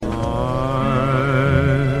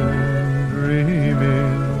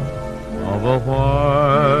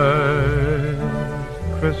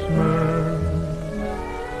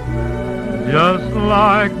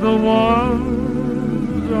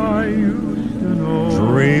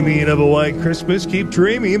of a white Christmas. Keep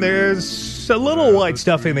dreaming. There's a little white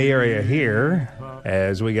stuff in the area here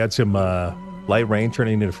as we got some light rain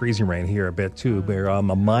turning into freezing rain here a bit too. We're on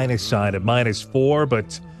the minus side at -4,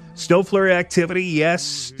 but snow flurry activity, yes,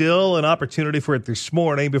 still an opportunity for it this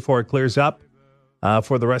morning before it clears up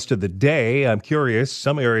for the rest of the day. I'm curious,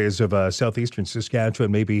 some areas of southeastern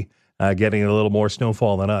Saskatchewan may be getting a little more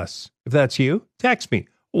snowfall than us. If that's you, text me,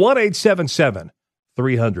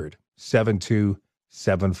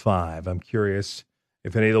 1-877-300-7275. I'm curious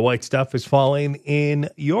if any of the white stuff is falling in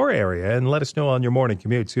your area, and let us know on your morning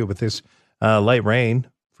commute, too, with this light rain,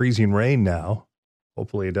 freezing rain now.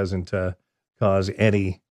 Hopefully it doesn't cause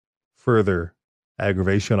any further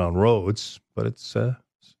aggravation on roads, but it's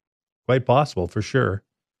quite possible for sure.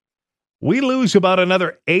 We lose about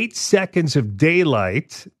another 8 seconds of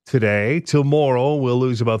daylight today. Tomorrow, we'll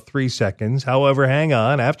lose about 3 seconds. However, hang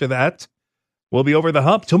on. After that, we'll be over the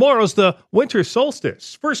hump. Tomorrow's the winter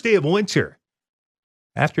solstice, first day of winter.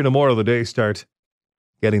 After tomorrow, the days start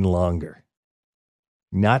getting longer.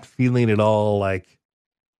 Not feeling at all like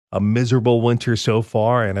a miserable winter so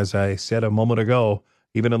far. And as I said a moment ago,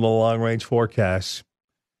 even in the long-range forecast,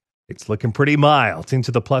 it's looking pretty mild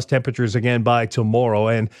into the plus temperatures again by tomorrow.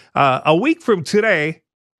 And a week from today,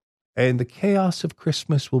 and the chaos of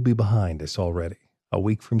Christmas will be behind us already. A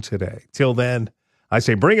week from today. Till then, I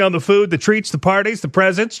say bring on the food, the treats, the parties, the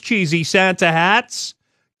presents, cheesy Santa hats.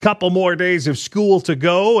 Couple more days of school to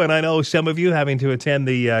go. And I know some of you having to attend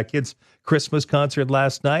the kids' Christmas concert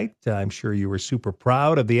last night. I'm sure you were super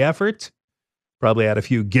proud of the effort. Probably had a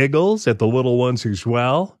few giggles at the little ones as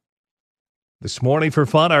well. This morning for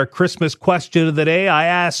fun, our Christmas question of the day, I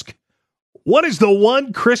ask, what is the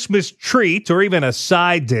one Christmas treat or even a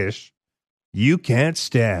side dish you can't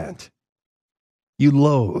stand? You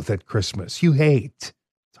loathe at Christmas. You hate.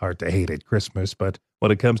 It's hard to hate at Christmas, but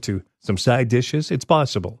when it comes to some side dishes, it's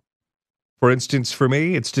possible. For instance, for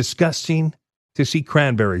me, it's disgusting to see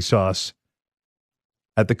cranberry sauce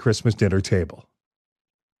at the Christmas dinner table.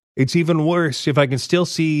 It's even worse if I can still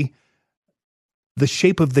see the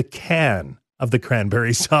shape of the can of the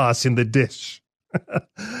cranberry sauce in the dish.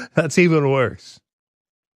 That's even worse.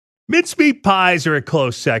 Mincemeat pies are a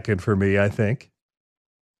close second for me, I think.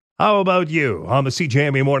 How about you? On the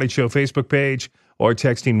CJME Morning Show Facebook page or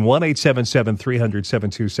texting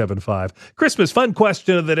 1-877-300-7275. Christmas fun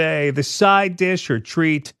question of the day. The side dish or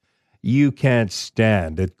treat you can't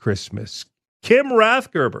stand at Christmas. Kim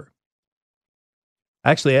Rathgerber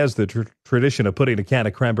actually has the tradition of putting a can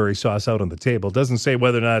of cranberry sauce out on the table. Doesn't say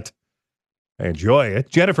whether or not I enjoy it.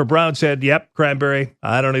 Jennifer Brown said, yep, cranberry.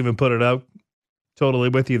 I don't even put it out. Totally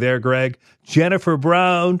with you there, Greg. Jennifer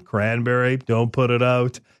Brown, cranberry, don't put it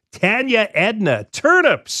out. Tanya Edna,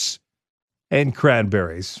 turnips and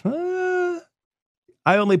cranberries. I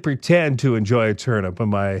only pretend to enjoy a turnip when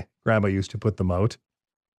my grandma used to put them out.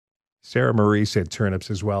 Sarah Marie said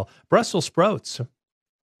turnips as well. Brussels sprouts.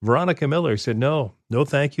 Veronica Miller said, no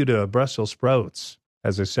thank you to Brussels sprouts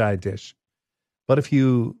as a side dish. But if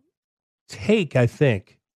you take, I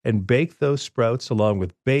think, and bake those sprouts along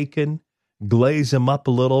with bacon, glaze them up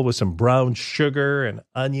a little with some brown sugar and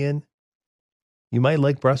onion, you might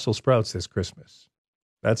like Brussels sprouts this Christmas.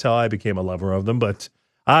 That's how I became a lover of them. But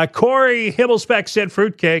Corey Himmelsbeck said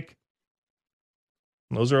fruitcake.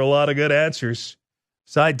 Those are a lot of good answers.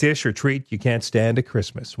 Side dish or treat you can't stand at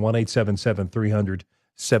Christmas.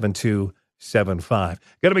 1-877-300-7275. Going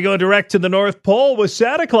to be going direct to the North Pole with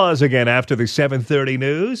Santa Claus again after the 7:30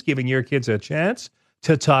 news, giving your kids a chance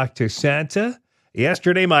to talk to Santa.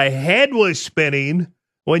 Yesterday, my head was spinning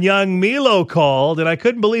when young Milo called, and I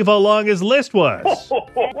couldn't believe how long his list was.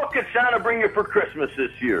 What could Santa bring you for Christmas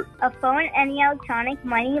this year? A phone, any electronic,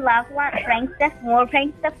 money, lava lamp, prank stuff, more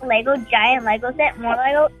prank stuff, Lego, giant Lego set, more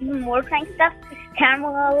Lego, even more prank stuff,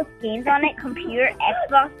 camera with games on it, computer,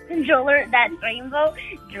 Xbox controller, that's rainbow,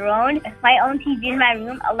 drone, my own TV in my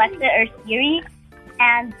room, Alexa or Siri,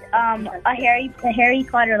 and a Harry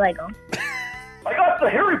Potter Lego. I got the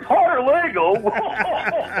Harry Potter Lego.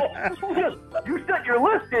 You sent your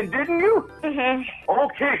list in, didn't you? Mm-hmm.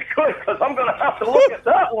 Okay, good, because I'm going to have to look at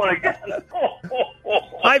that one again.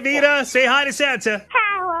 Hi, Vita. Say hi to Santa.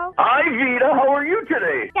 Hello. Hi, Vita. How are you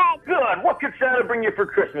today? Good. Good. What could Santa bring you for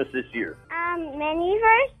Christmas this year?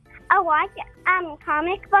 Miniverse, a watch,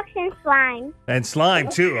 comic books, and slime. And slime,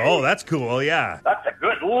 too. Oh, that's cool. Yeah. That's a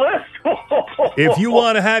good list. If you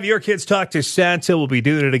want to have your kids talk to Santa, we'll be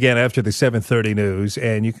doing it again after the 7:30 news.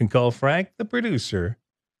 And you can call Frank, the producer.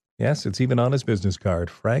 Yes, it's even on his business card.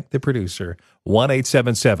 Frank, the producer.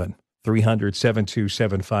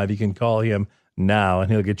 1-877-300-7275. You can call him now,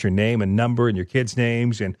 and he'll get your name and number and your kids'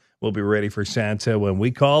 names, and we'll be ready for Santa when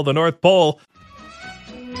we call the North Pole.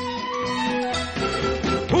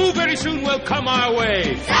 soon will come our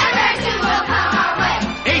way. Sad very soon will come our way.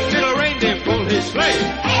 8 little reindeer pulled his sleigh.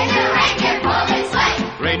 8 little reindeer pulled his sleigh.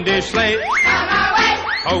 Reindeer sleigh, Come our way.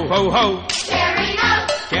 ho, ho, ho. Cherry nose.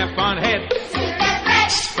 Cap on head, Suit that's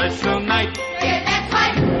red. special night. Beard that's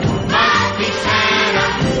white. Must be Santa,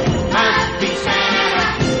 must be Santa,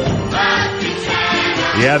 must be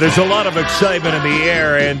Santa. Yeah, there's a lot of excitement in the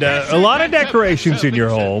air and a lot of decorations in your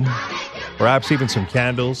home. Perhaps even some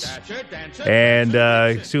candles. And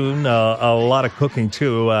soon, a lot of cooking,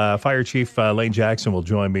 too. Fire Chief Lane Jackson will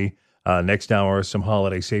join me next hour with some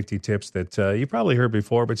holiday safety tips that you probably heard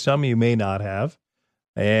before, but some you may not have.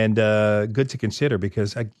 And good to consider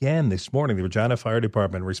because, again, this morning, the Regina Fire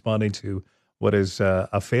Department responding to what is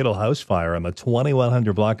a fatal house fire on the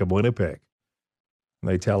 2100 block of Winnipeg.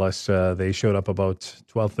 They tell us they showed up about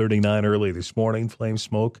 12:39 early this morning, flame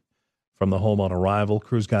smoke from the home on arrival.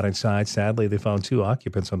 Crews got inside. Sadly, they found 2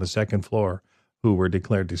 occupants on the second floor who were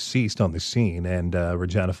declared deceased on the scene, and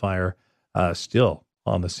Regina Fire still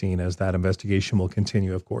on the scene as that investigation will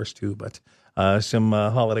continue, of course, too. But some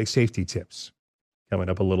holiday safety tips coming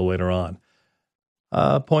up a little later on.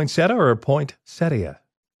 Poinsettia or poinsettia?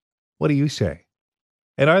 What do you say?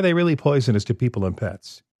 And are they really poisonous to people and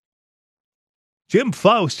pets? Jim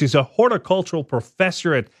Faust is a horticultural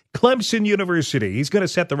professor at Clemson University. He's going to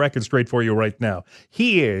set the record straight for you right now.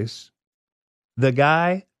 He is the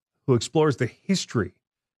guy who explores the history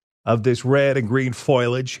of this red and green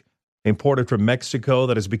foliage imported from Mexico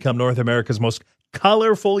that has become North America's most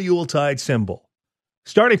colorful Yuletide symbol.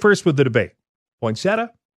 Starting first with the debate,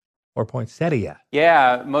 poinsettia or poinsettia?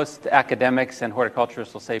 Yeah, most academics and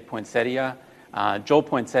horticulturists will say poinsettia. Joel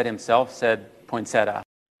Poinsett himself said poinsettia.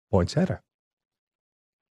 Poinsettia.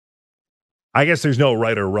 I guess there's no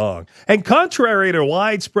right or wrong. And contrary to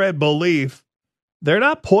widespread belief, they're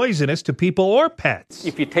not poisonous to people or pets.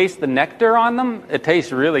 If you taste the nectar on them, it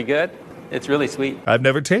tastes really good. It's really sweet. I've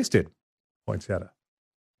never tasted poinsettia.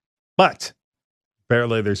 But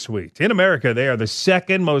apparently they're sweet. In America, they are the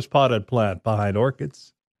second most potted plant behind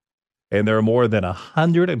orchids. And there are more than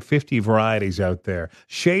 150 varieties out there.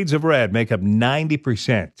 Shades of red make up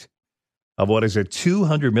 90% of what is a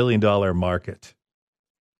 $200 million market.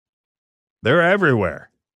 They're everywhere.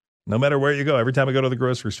 No matter where you go. Every time I go to the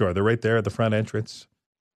grocery store, they're right there at the front entrance.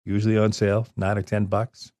 Usually on sale, $9 or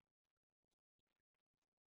 $10.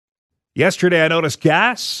 Yesterday, I noticed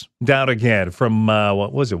gas down again from,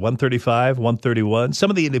 what was it, 135, 131. Some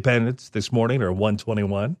of the independents this morning are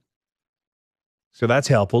 121. So that's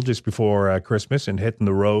helpful just before Christmas and hitting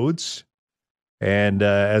the roads. And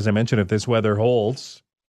as I mentioned, if this weather holds,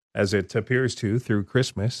 as it appears to through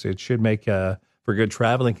Christmas, it should make for good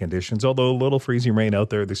traveling conditions, although a little freezing rain out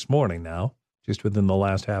there this morning now, just within the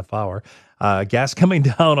last half hour. Gas coming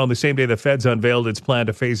down on the same day the Fed's unveiled its plan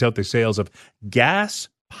to phase out the sales of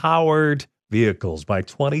gas-powered vehicles by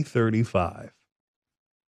 2035.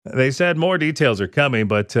 They said more details are coming,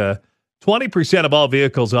 but 20% of all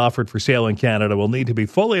vehicles offered for sale in Canada will need to be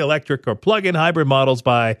fully electric or plug-in hybrid models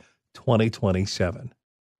by 2027.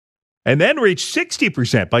 And then reach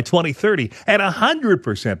 60% by 2030 and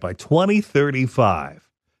 100% by 2035.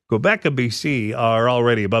 Quebec and BC are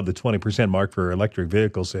already above the 20% mark for electric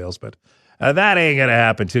vehicle sales, but that ain't going to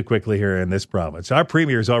happen too quickly here in this province. Our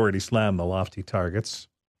premier's already slammed the lofty targets,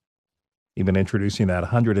 even introducing that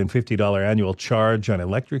 $150 annual charge on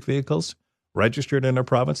electric vehicles registered in our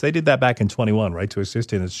province. They did that back in 21, right, to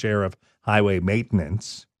assist in its share of highway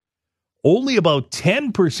maintenance. Only about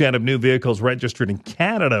 10% of new vehicles registered in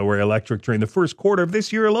Canada were electric during the first quarter of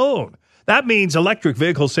this year alone. That means electric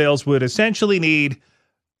vehicle sales would essentially need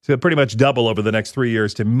to pretty much double over the next 3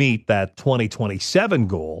 years to meet that 2027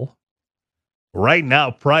 goal. Right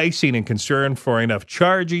now, pricing and concern for enough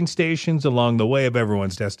charging stations along the way of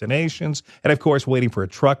everyone's destinations, and of course, waiting for a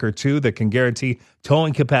truck or two that can guarantee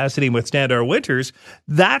towing capacity and withstand our winters,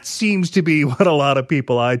 that seems to be what a lot of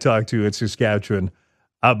people I talk to in Saskatchewan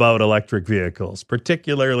about electric vehicles,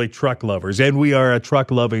 particularly truck lovers. And we are a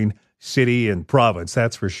truck-loving city and province,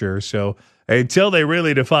 that's for sure. So until they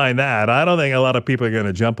really define that, I don't think a lot of people are going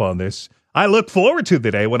to jump on this. I look forward to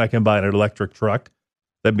the day when I can buy an electric truck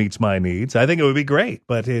that meets my needs. I think it would be great,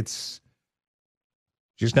 but it's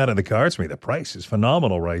just not in the cards for me. The price is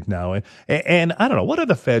phenomenal right now. And I don't know, what are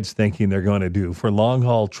the feds thinking they're going to do for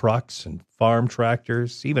long-haul trucks and farm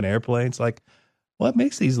tractors, even airplanes? Like, what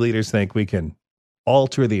makes these leaders think we can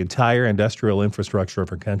alter the entire industrial infrastructure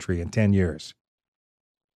of our country in 10 years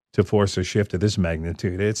to force a shift of this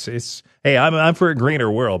magnitude? It's hey, I'm for a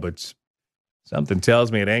greener world, but something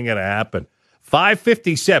tells me it ain't going to happen.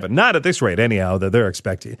 5:57, not at this rate anyhow, that they're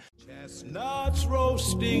expecting. Chestnuts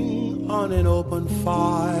roasting on an open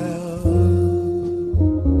fire.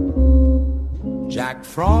 Jack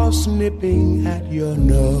Frost nipping at your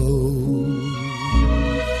nose.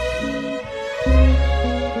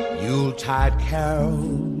 Yuletide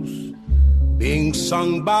carols being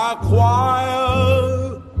sung by a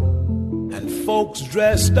choir, and folks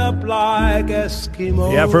dressed up like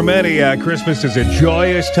Eskimos. Yeah, for many, Christmas is a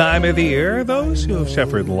joyous time of the year. Those who have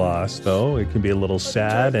suffered loss, though, it can be a little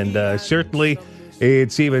sad, and certainly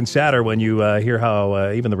it's even sadder when you hear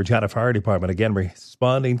how even the Regina Fire Department, again,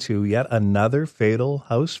 responding to yet another fatal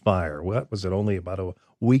house fire. What was it, only about a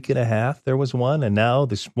week and a half there was one, and now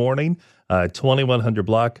this morning, 2100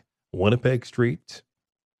 block, Winnipeg Street,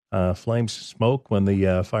 flames, smoke when the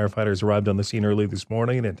firefighters arrived on the scene early this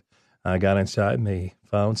morning and got inside, and they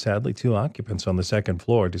found, sadly, 2 occupants on the second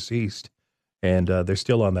floor, deceased, and they're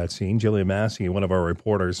still on that scene. Jillian Massey, one of our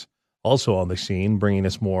reporters, also on the scene, bringing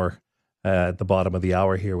us more at the bottom of the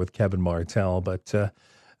hour here with Kevin Martel. But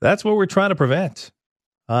that's what we're trying to prevent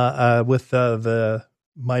with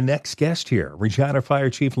my next guest here, Regina Fire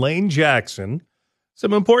Chief Lane Jackson.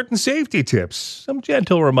 Some important safety tips, some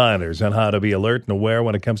gentle reminders on how to be alert and aware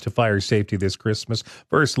when it comes to fire safety this Christmas.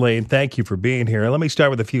 First, Lane, thank you for being here. Let me start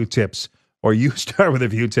with a few tips, or you start with a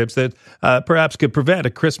few tips that perhaps could prevent a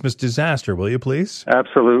Christmas disaster, will you please?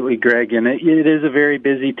 Absolutely, Greg. And it is a very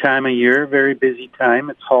busy time of year, very busy time.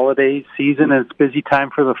 It's holiday season, and it's busy time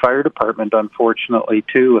for the fire department, unfortunately,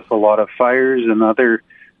 too, with a lot of fires and other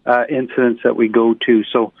incidents that we go to.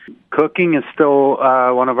 So cooking is still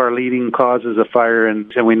one of our leading causes of fire,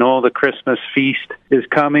 and we know the Christmas feast is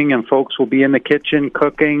coming, and folks will be in the kitchen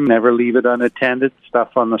cooking. Never leave it unattended.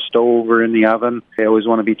 Stuff on the stove or in the oven, they always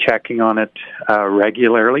want to be checking on it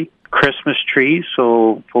regularly. Christmas trees,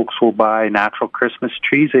 so folks will buy natural Christmas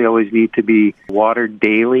trees. They always need to be watered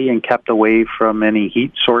daily and kept away from any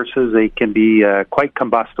heat sources. They can be quite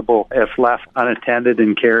combustible if left unattended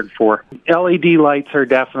and cared for. LED lights are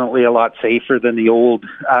definitely a lot safer than the old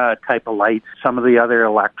type of lights. Some of the other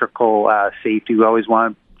electrical safety, we always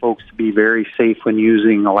want folks to be very safe when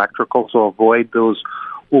using electrical, so avoid those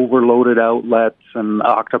overloaded outlets and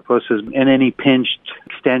octopuses and any pinched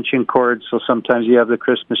extension cords. So sometimes you have the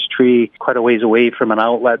Christmas tree quite a ways away from an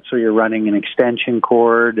outlet, so you're running an extension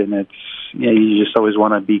cord, and it's, you just always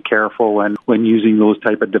want to be careful when using those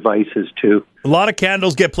type of devices too. A lot of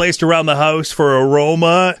candles get placed around the house for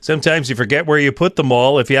aroma. Sometimes you forget where you put them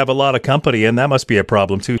all if you have a lot of company, and that must be a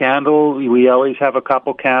problem too. Candle, we always have a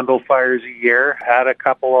couple candle fires a year, had a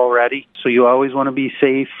couple already. So you always want to be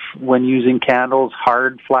safe when using candles,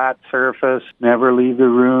 hard, flat surface. Never leave the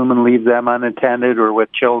room and leave them unattended or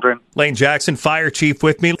with children. Lane Jackson, Fire Chief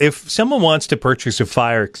with me. If someone wants to purchase a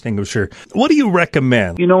fire extinguisher, what do you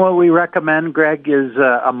recommend? You know what we recommend, Greg, is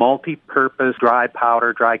a multi-purpose dry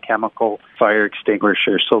powder, dry chemical fire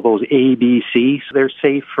extinguisher. So those ABCs, they're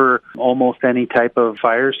safe for almost any type of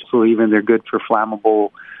fires. So even they're good for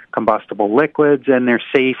flammable combustible liquids, and they're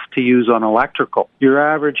safe to use on electrical. Your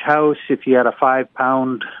average house, if you had a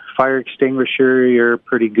 5-pound fire extinguisher, you're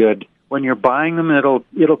pretty good. When you're buying them, it'll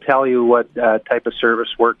tell you what type of service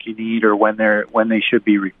work you need or when they should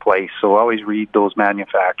be replaced. So always read those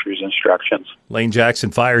manufacturer's instructions. Lane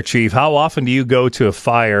Jackson, Fire Chief, how often do you go to a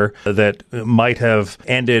fire that might have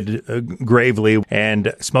ended gravely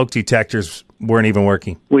and smoke detectors weren't even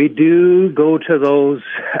working? We do go to those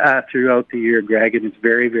throughout the year, Greg, and it's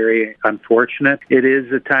very, very unfortunate. It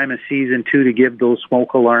is a time of season, too, to give those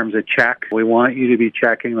smoke alarms a check. We want you to be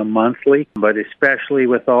checking them monthly, but especially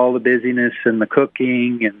with all the busyness and the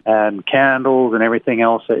cooking and candles and everything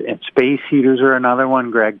else, and space heaters are another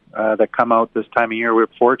one, Greg, that come out this time of year. We're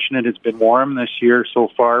fortunate it's been warm this year so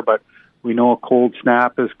far, but we know a cold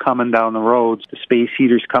snap is coming down the roads. The space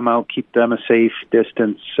heaters come out, keep them a safe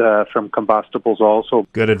distance from combustibles also.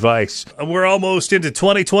 Good advice. We're almost into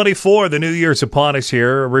 2024. The new year's upon us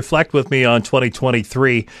here. Reflect with me on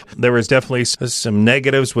 2023. There was definitely some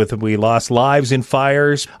negatives with we lost lives in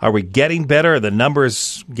fires. Are we getting better? Are the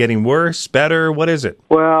numbers getting worse, better? What is it?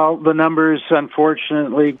 Well, the numbers,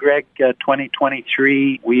 unfortunately, Greg,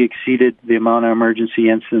 2023, we exceeded the amount of emergency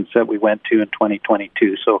incidents that we went to in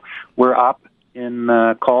 2022. So we're up in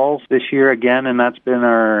calls this year again, and that's been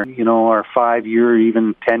our 5-year,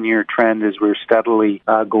 even 10-year trend as we're steadily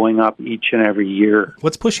going up each and every year.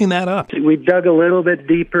 What's pushing that up? We've dug a little bit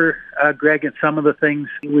deeper, Greg, at some of the things.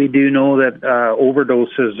 We do know that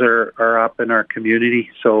overdoses are up in our community,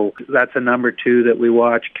 so that's a number 2 that we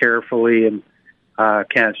watch carefully, and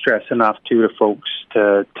Can't stress enough to folks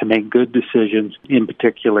to make good decisions, in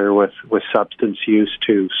particular with substance use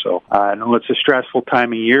too. So I know it's a stressful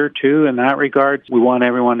time of year too. In that regard, we want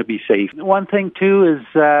everyone to be safe. One thing too is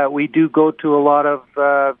we do go to a lot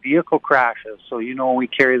of vehicle crashes. So we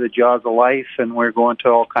carry the jaws of life, and we're going to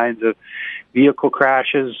all kinds of vehicle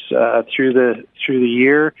crashes through the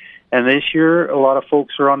year. And this year, a lot of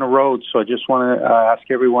folks are on the road, so I just want to ask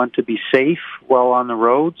everyone to be safe while on the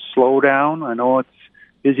road. Slow down. I know it's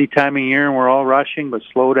a busy time of year and we're all rushing, but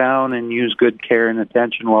slow down and use good care and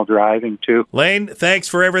attention while driving, too. Lane, thanks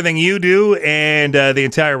for everything you do and the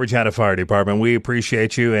entire Regina Fire Department. We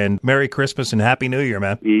appreciate you, and Merry Christmas and Happy New Year,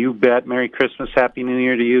 man. You bet. Merry Christmas, Happy New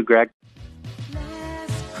Year to you, Greg.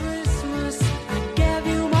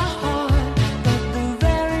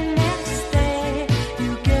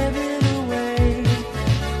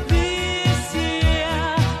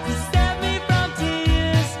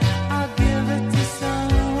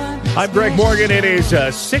 I'm Greg Morgan. It is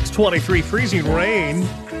 6:23, freezing rain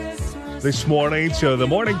this morning. So the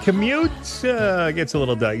morning commute gets a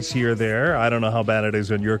little dicier there. I don't know how bad it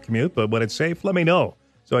is on your commute, but when it's safe, let me know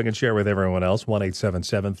so I can share with everyone else.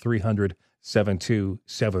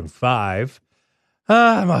 1-877-300-7275.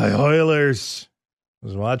 My Oilers. I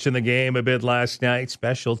was watching the game a bit last night.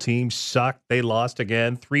 Special teams sucked. They lost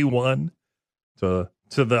again, 3-1 to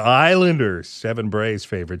the Islanders, Seven Bray's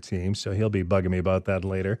favorite team, so he'll be bugging me about that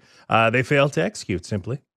later. They failed to execute,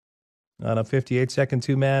 simply. On a 58-second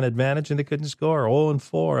two-man advantage, and they couldn't score.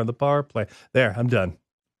 0-4 on the power play. There, I'm done.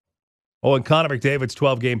 Oh, and Connor McDavid's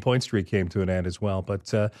 12-game point streak came to an end as well. But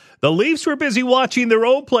the Leafs were busy watching their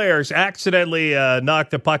own players accidentally knock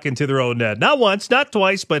the puck into their own net. Not once, not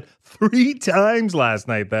twice, but 3 times last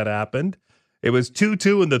night that happened. It was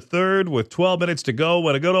 2-2 in the third with 12 minutes to go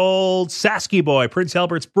when a good old Sasky boy, Prince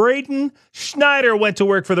Albert's Braden Schneider, went to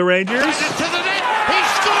work for the Rangers. Into the net. He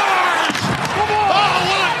scores! Oh,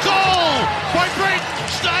 what a goal by Braden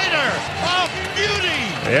Schneider! Oh,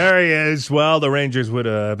 beauty! There he is. Well, the Rangers would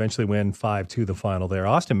eventually win 5-2 the final there.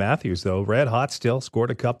 Austin Matthews, though, red hot still,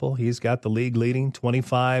 scored a couple. He's got the league leading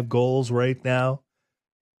 25 goals right now.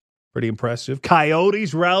 Pretty impressive.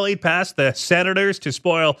 Coyotes rallied past the Senators to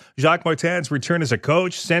spoil Jacques Martin's return as a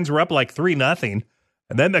coach. Sends her up like 3-0.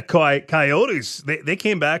 And then the Coyotes, they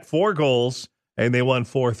came back 4 goals, and they won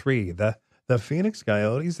 4-3. The Phoenix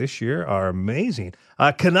Coyotes this year are amazing.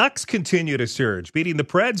 Canucks continue to surge, beating the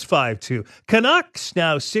Preds 5-2. Canucks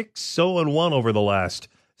now 6-0-1 over the last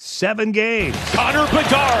 7 games. Connor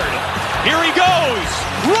Bedard. Here he goes.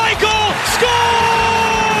 Reichel scores!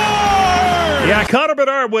 Yeah, Connor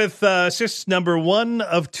Bedard with assist number 1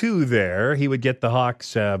 of 2 there. He would get the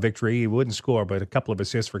Hawks victory. He wouldn't score, but a couple of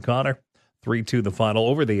assists for Connor. 3-2 the final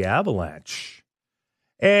over the Avalanche.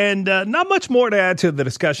 And not much more to add to the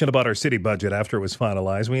discussion about our city budget after it was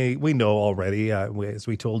finalized. We know already, as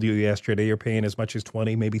we told you yesterday, you're paying as much as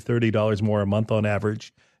 $20, maybe $30 more a month on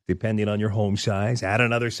average, depending on your home size. Add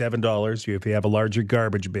another $7 if you have a larger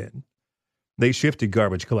garbage bin. They shifted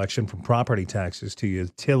garbage collection from property taxes to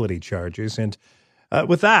utility charges. And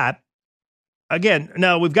with that, again,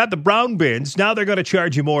 now we've got the brown bins. Now they're going to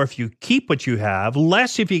charge you more if you keep what you have,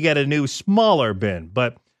 less if you get a new, smaller bin.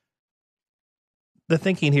 But the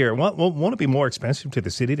thinking here, won't it be more expensive to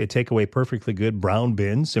the city to take away perfectly good brown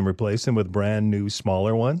bins and replace them with brand new,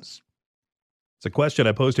 smaller ones? It's a question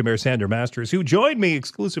I posed to Mayor Sandra Masters, who joined me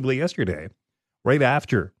exclusively yesterday, right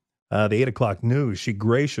after the 8 o'clock news. She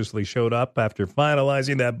graciously showed up after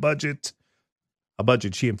finalizing that budget, a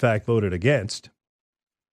budget she, in fact, voted against.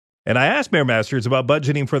 And I asked Mayor Masters about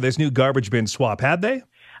budgeting for this new garbage bin swap. Had they?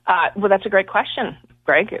 Well, that's a great question,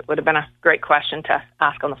 Greg. It would have been a great question to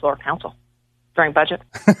ask on the floor of council during budget.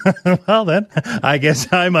 Well, then, I guess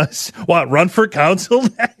I must, run for council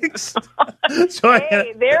next?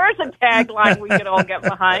 Hey, there's a tagline we could all get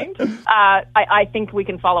behind. I think we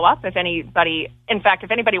can follow up if anybody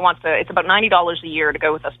wants to. It's about $90 a year to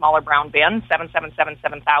go with a smaller brown bin.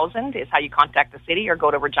 777-7000 is how you contact the city, or go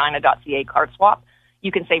to regina.ca card swap.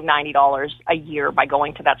 You can save $90 a year by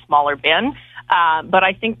going to that smaller bin. But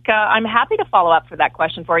I think I'm happy to follow up for that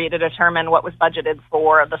question for you to determine what was budgeted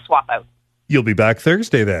for the swap out. You'll be back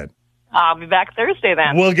Thursday then. I'll be back Thursday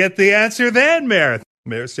then. We'll get the answer then, Mayor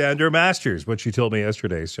Sandra Masters, what she told me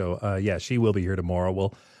yesterday. So, yeah, she will be here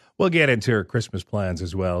tomorrow. We'll get into her Christmas plans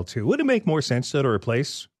as well, too. Would it make more sense, though, to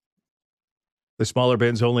replace the smaller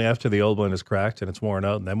bins only after the old one is cracked and it's worn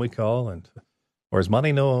out, and then we call? Or is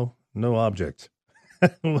money no object?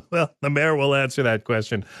 Well, the mayor will answer that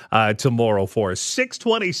question tomorrow for us.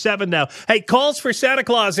 6:27 now. Hey, calls for Santa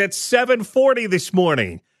Claus at 7:40 this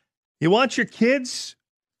morning. You want your kids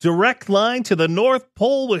direct line to the North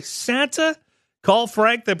Pole with Santa? Call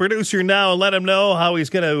Frank, the producer, now and let him know how he's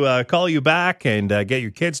going to call you back and get your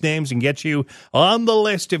kids' names and get you on the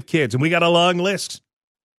list of kids. And we got a long list.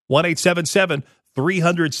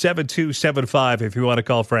 1-877-300-7275 if you want to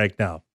call Frank now.